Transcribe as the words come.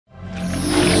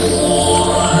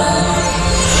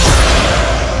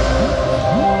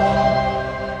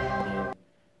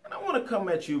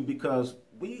at you because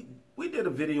we did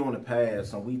a video in the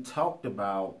past and we talked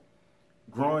about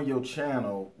growing your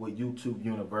channel with YouTube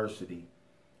University.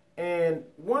 And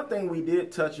one thing we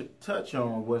did touch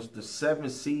on was the 7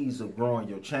 C's of growing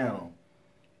your channel.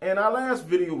 And our last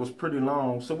video was pretty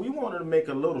long, so we wanted to make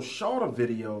a little shorter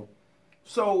video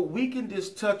so we can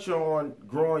just touch on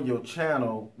growing your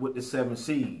channel with the 7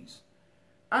 C's.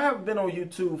 I have been on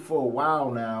YouTube for a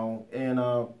while now, and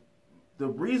the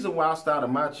reason why I started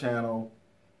my channel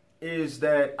is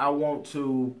that I want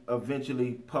to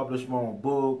eventually publish my own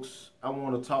books. I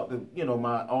want to talk to,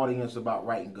 my audience about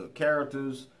writing good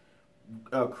characters,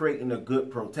 creating a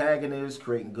good protagonist,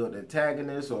 creating good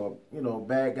antagonists, or,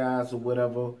 bad guys or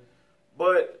whatever.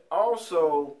 But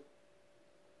also,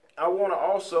 I want to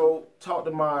also talk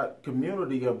to my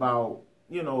community about,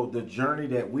 the journey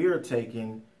that we're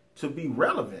taking to be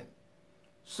relevant.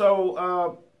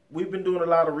 So we've been doing a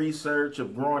lot of research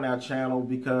of growing our channel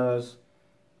because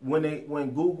when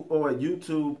Google or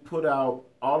YouTube put out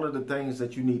all of the things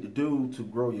that you need to do to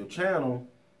grow your channel,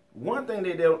 one thing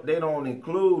they don't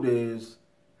include is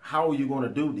how are you going to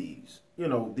do these,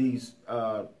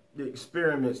 the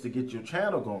experiments to get your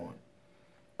channel going.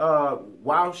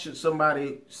 Why should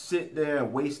somebody sit there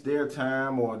and waste their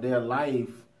time or their life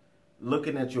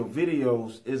looking at your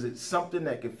videos? Is it something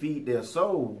that can feed their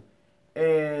soul?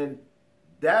 And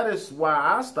that is why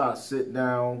I start sitting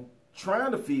down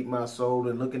trying to feed my soul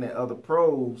and looking at other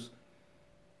pros.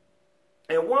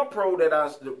 And one pro that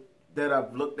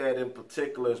I've looked at in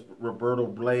particular is Roberto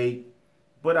Blake.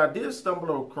 But I did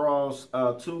stumble across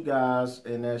 2 guys,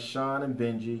 and that's Sean and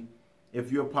Benji.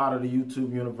 If you're a part of the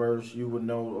YouTube universe, you would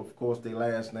know, of course, their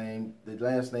last name. The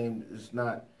last name is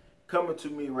not coming to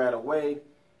me right away.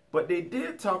 But they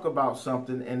did talk about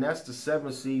something, and that's the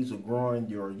 7 C's of growing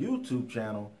your YouTube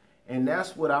channel. And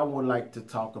that's what I would like to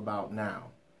talk about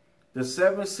now. The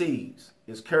 7 C's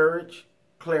is courage,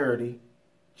 clarity,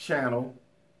 channel,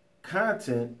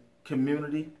 content,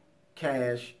 community,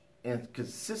 cash, and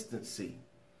consistency.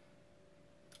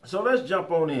 So let's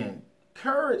jump on in.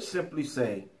 Courage simply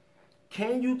say,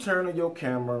 can you turn on your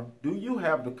camera? Do you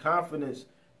have the confidence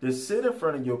to sit in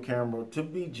front of your camera to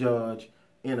be judged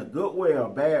in a good way or a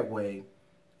bad way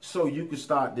so you can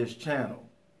start this channel?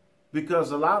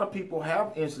 Because a lot of people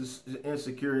have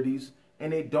insecurities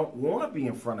and they don't want to be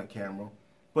in front of camera.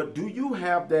 But do you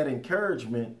have that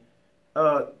encouragement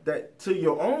that to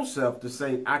your own self to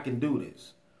say, I can do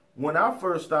this? When I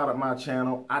first started my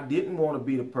channel, I didn't want to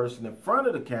be the person in front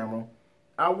of the camera.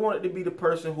 I wanted to be the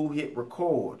person who hit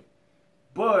record.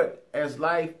 But as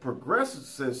life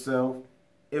progresses itself,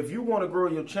 if you want to grow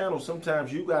your channel,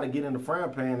 sometimes you got to get in the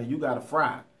frying pan and you got to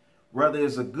fry. Whether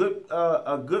it's a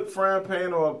good frying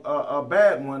pan or a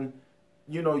bad one,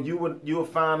 you'll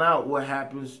find out what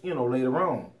happens, later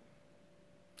on.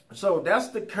 So that's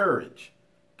the courage.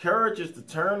 Courage is to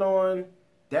turn on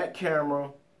that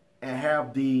camera and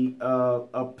have the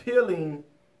appealment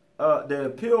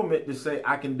to say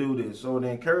I can do this, or the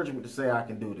encouragement to say I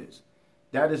can do this.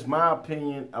 That is my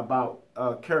opinion about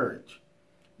courage.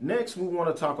 Next, we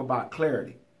want to talk about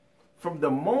clarity. From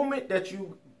the moment that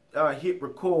you hit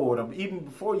record, or even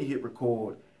before you hit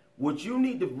record, what you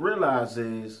need to realize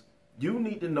is you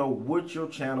need to know what your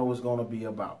channel is going to be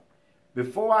about.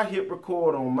 Before I hit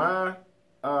record on my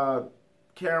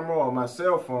camera or my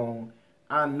cell phone,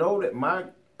 I know that my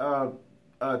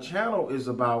channel is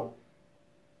about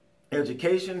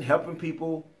education, helping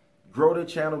people grow their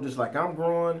channel just like I'm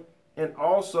growing. And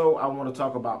also, I want to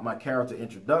talk about my character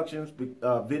introductions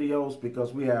videos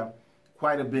because we have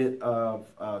quite a bit of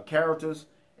characters.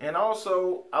 And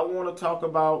also, I want to talk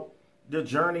about the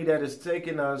journey that has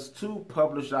taken us to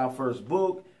publish our first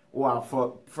book or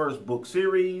our first book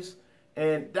series.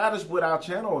 And that is what our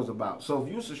channel is about. So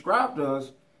if you subscribe to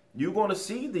us, you're going to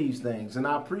see these things. And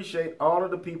I appreciate all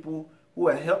of the people who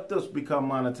have helped us become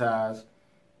monetized.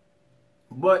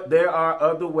 But there are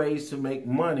other ways to make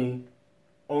money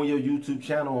on your YouTube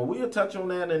channel. And we'll touch on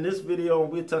that in this video,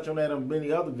 and we'll touch on that in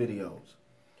many other videos.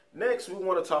 Next, we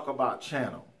want to talk about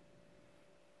channel.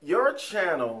 Your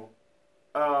channel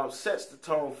sets the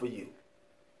tone for you.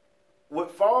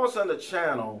 What falls under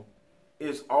channel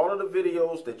is all of the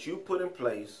videos that you put in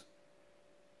place,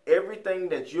 everything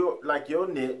that you're, like your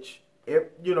niche,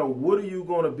 what are you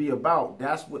going to be about?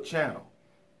 That's what channel.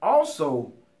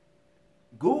 Also,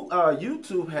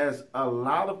 YouTube has a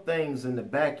lot of things in the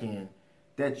back end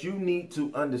that you need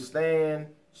to understand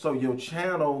so your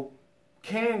channel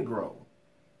can grow.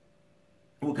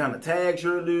 What kind of tags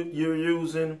you're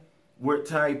using, what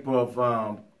type of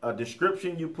a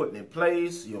description you're putting in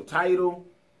place, your title.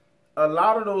 A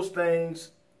lot of those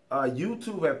things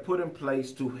YouTube have put in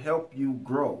place to help you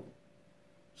grow.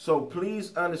 So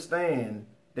please understand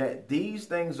that these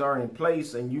things are in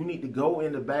place, and you need to go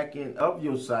in the back end of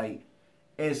your site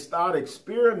and start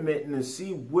experimenting and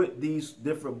see what these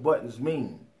different buttons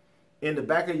mean. In the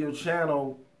back of your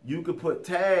channel, you could put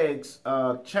tags,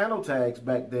 channel tags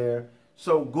back there.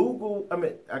 So Google,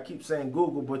 I keep saying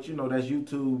Google, but you know, that's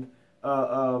YouTube,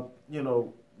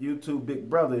 YouTube Big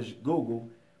Brothers, Google.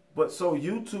 But so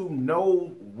YouTube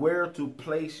knows where to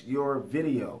place your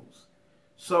videos.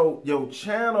 So your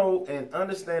channel and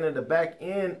understanding the back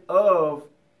end of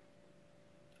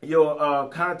your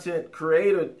content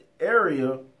creator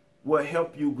area will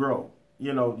help you grow.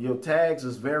 You know, your tags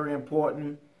is very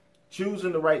important.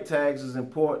 Choosing the right tags is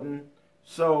important.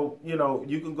 So, you know,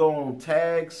 you can go on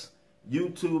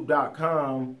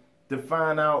tagsyoutube.com to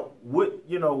find out what,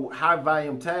 you know, high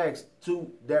volume tags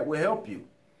that will help you.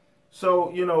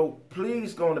 So, you know,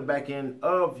 please go on the back end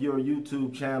of your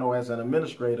YouTube channel as an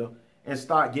administrator and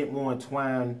start getting more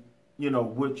entwined, you know,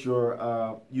 with your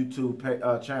YouTube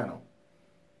channel.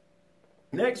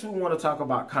 Next, we want to talk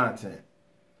about content.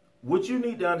 What you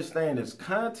need to understand is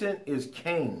content is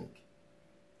king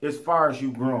as far as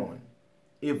you growing.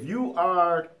 If you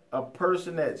are a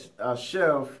person that's a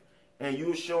chef and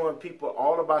you're showing people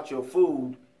all about your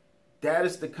food, that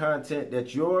is the content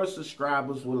that your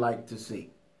subscribers would like to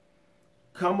see.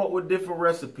 Come up with different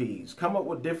recipes, come up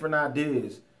with different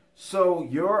ideas, so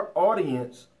your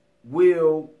audience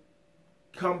will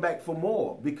come back for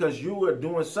more because you are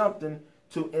doing something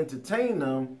to entertain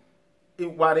them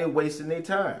while they're wasting their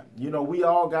time. You know, we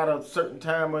all got a certain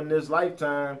time in this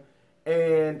lifetime,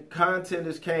 and content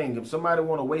is king. If somebody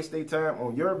want to waste their time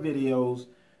on your videos,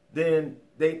 then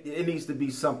it needs to be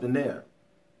something there.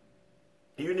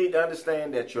 You need to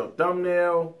understand that your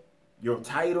thumbnail, your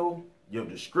title, your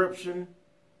description,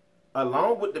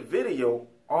 along with the video,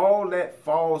 all that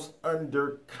falls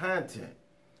under content,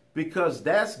 because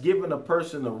that's giving a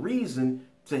person a reason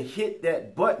to hit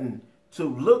that button to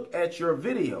look at your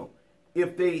video.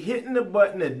 If they hitting the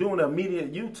button and doing an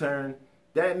immediate U-turn,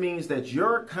 that means that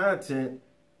your content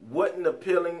wasn't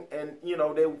appealing, and you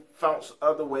know, they found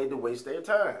other way to waste their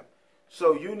time.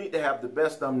 So you need to have the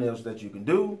best thumbnails that you can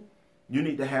do. You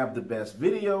need to have the best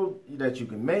video that you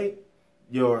can make.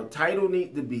 Your title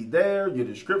need to be there. Your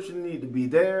description need to be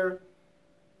there.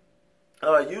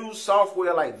 Use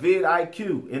software like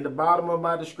VidIQ. In the bottom of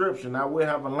my description, I will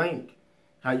have a link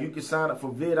how you can sign up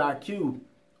for VidIQ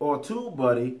or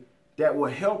TubeBuddy that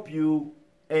will help you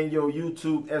in your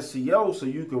YouTube SEO, so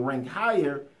you can rank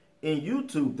higher in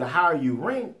YouTube. The higher you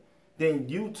rank, then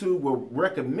YouTube will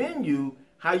recommend you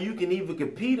how you can even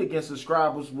compete against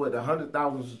subscribers with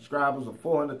 100,000 subscribers or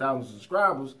 400,000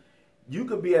 subscribers. You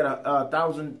could be at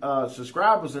 1,000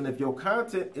 subscribers, and if your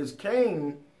content is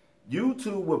king,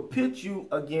 YouTube will pitch you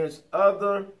against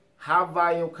other high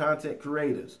volume content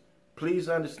creators. Please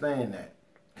understand that.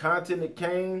 Content is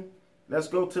king. Let's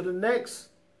go to the next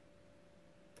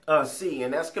C,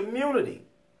 and that's community.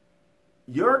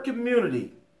 Your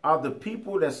community are the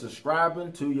people that's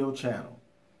subscribing to your channel.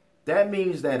 That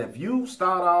means that if you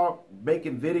start off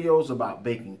making videos about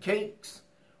baking cakes,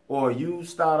 or you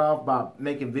start off by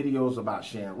making videos about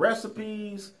sharing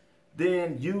recipes,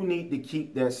 then you need to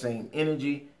keep that same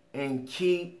energy and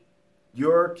keep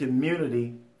your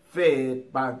community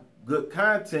fed by good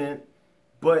content.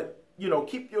 But, you know,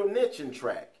 keep your niche in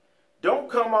track. Don't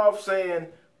come off saying,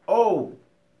 oh,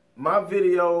 my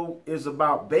video is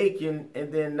about baking,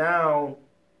 and then now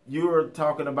you're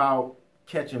talking about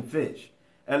catching fish.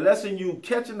 Unless you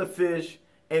catching the fish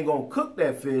and gonna cook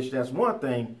that fish, that's one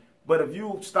thing. But if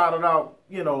you started out,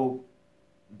 you know,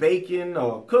 baking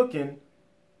or cooking,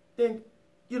 then,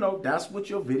 you know, that's what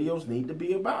your videos need to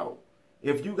be about.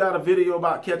 If you got a video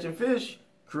about catching fish,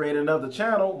 create another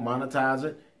channel, monetize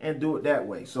it, and do it that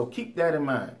way. So keep that in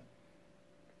mind.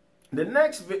 The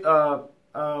next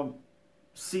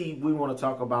C we want to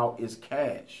talk about is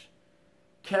cash.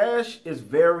 Cash is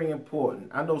very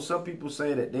important. I know some people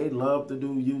say that they love to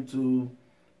do YouTube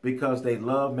because they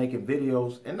love making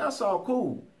videos, and that's all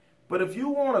cool. But if you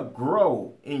want to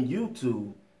grow in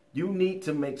YouTube, you need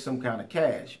to make some kind of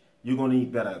cash. You're going to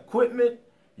need better equipment.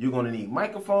 You're going to need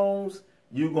microphones.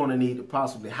 You're going to need to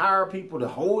possibly hire people to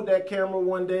hold that camera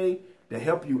one day to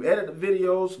help you edit the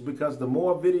videos, because the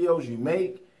more videos you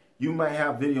make, you might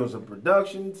have videos of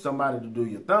production, somebody to do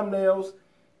your thumbnails.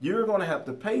 You're going to have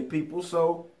to pay people.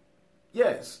 So,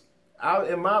 yes,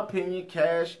 in my opinion,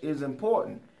 cash is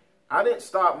important. I didn't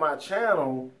start my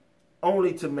channel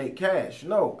only to make cash.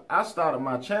 No, I started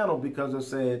my channel because I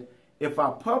said, if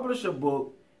I publish a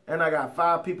book and I got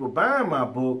 5 people buying my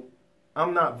book,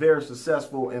 I'm not very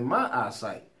successful in my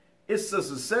eyesight. It's a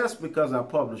success because I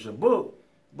publish a book,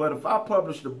 But if I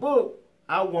publish the book,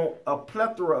 I want a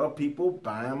plethora of people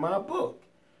buying my book.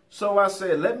 So I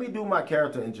said, let me do my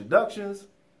character introductions.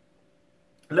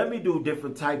 Let me do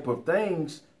different type of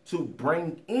things to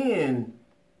bring in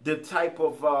the type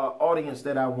of audience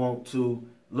that I want to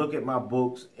look at my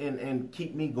books and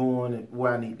keep me going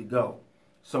where I need to go.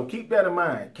 So keep that in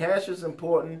mind. Cash is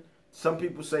important. Some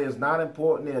people say it's not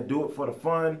important. They'll do it for the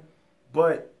fun.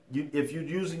 But if you're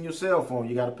using your cell phone,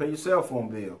 you got to pay your cell phone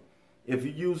bill. If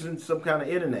you're using some kind of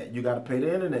internet, you got to pay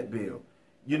the internet bill.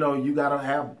 You know, you got to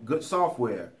have good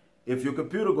software. If your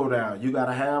computer go down, you got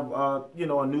to have, a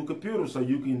new computer so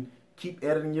you can keep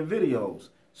editing your videos.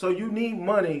 So you need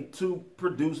money to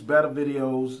produce better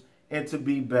videos and to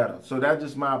be better. So that's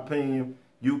just my opinion.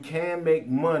 You can make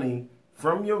money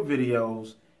from your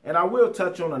videos. And I will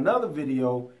touch on another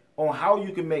video on how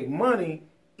you can make money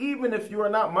even if you are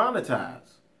not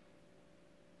monetized.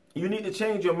 You need to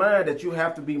change your mind that you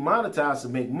have to be monetized to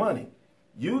make money.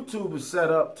 YouTube is set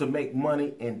up to make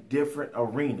money in different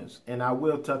arenas, and I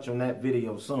will touch on that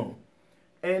video soon.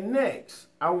 And next,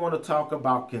 I want to talk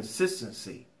about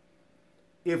consistency.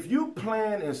 If you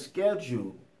plan and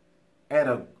schedule at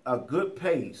a good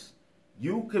pace,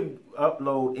 you can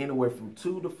upload anywhere from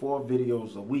 2 to 4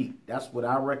 videos a week. That's what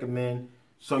I recommend,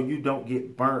 so you don't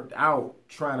get burnt out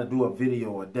trying to do a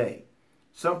video a day.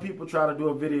 Some people try to do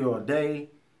a video a day,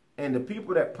 and the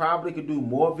people that probably could do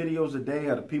more videos a day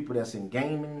are the people that's in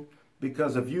gaming.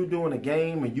 Because if you're doing a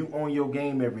game and you own your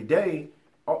game every day,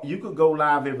 you could go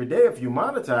live every day if you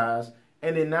monetize,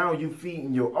 and then now you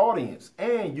feeding your audience.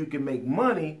 And you can make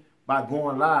money by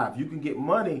going live. You can get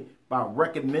money by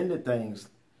recommending things.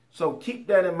 So keep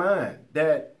that in mind,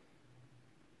 that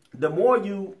the more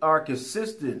you are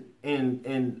consistent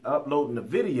in uploading the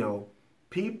video,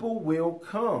 people will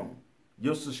come.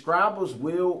 Your subscribers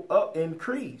will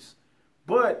increase.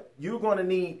 But you're going to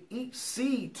need each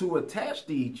seed to attach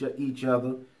to each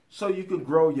other so you can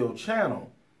grow your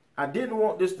channel. I didn't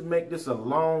want this to make this a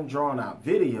long, drawn-out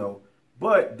video,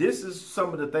 but this is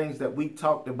some of the things that we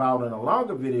talked about in a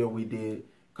longer video we did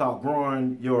called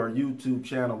Growing Your YouTube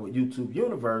Channel with YouTube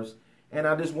Universe. And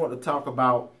I just want to talk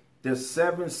about the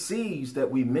 7 C's that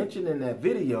we mentioned in that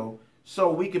video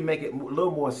so we can make it a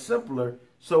little more simpler.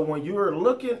 So when you're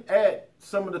looking at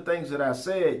some of the things that I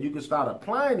said, you can start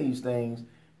applying these things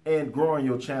and growing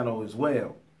your channel as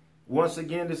well. Once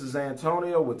again, this is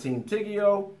Antonio with Team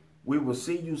Tigio. We will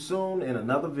see you soon in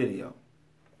another video.